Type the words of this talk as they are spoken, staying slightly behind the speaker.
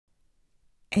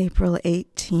April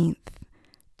 18th,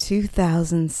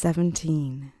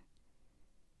 2017.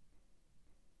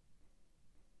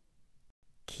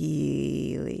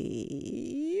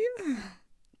 Keely.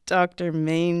 Dr.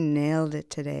 Main nailed it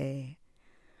today.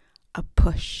 A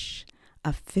push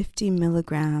of 50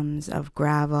 milligrams of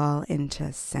Gravol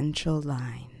into central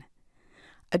line.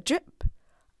 A drip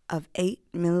of 8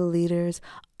 milliliters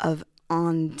of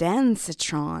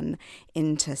ondansetron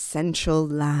into central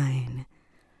line.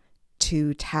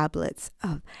 2 tablets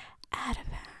of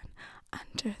Ativan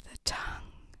under the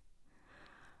tongue.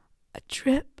 A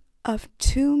drip of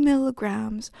 2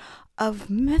 milligrams of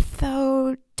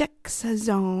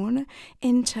methotrexate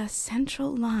into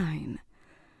central line.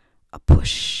 A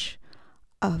push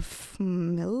of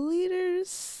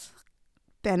milliliters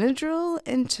Benadryl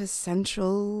into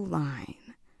central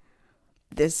line.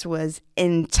 This was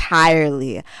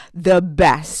entirely the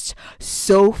best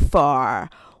so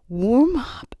far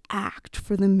warm-up act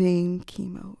for the main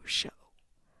chemo show.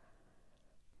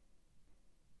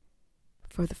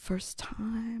 For the first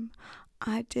time,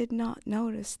 I did not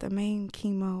notice the main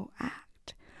chemo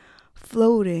act,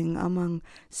 floating among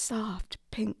soft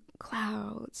pink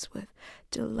clouds with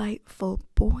delightful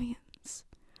buoyance.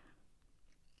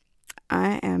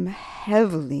 I am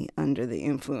heavily under the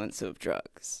influence of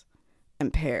drugs,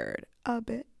 impaired a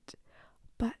bit,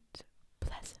 but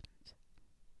pleasant.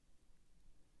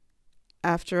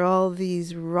 After all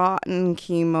these rotten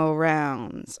chemo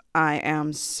rounds, I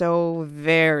am so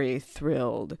very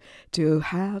thrilled to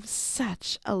have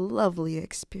such a lovely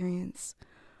experience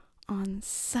on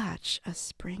such a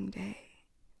spring day.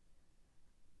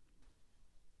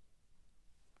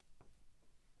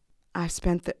 I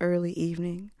spent the early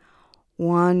evening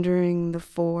wandering the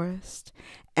forest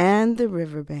and the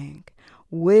riverbank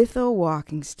with a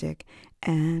walking stick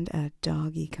and a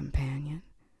doggy companion.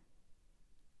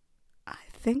 I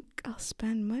think I'll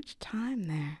spend much time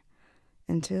there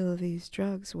until these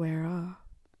drugs wear off.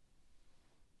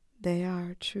 They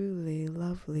are truly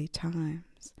lovely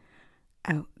times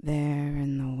out there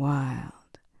in the wild.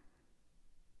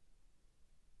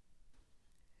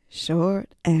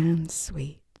 Short and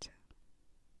sweet.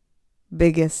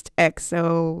 Biggest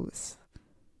XOs.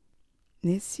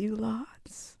 Miss you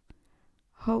lots.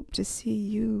 Hope to see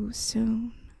you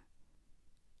soon.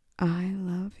 I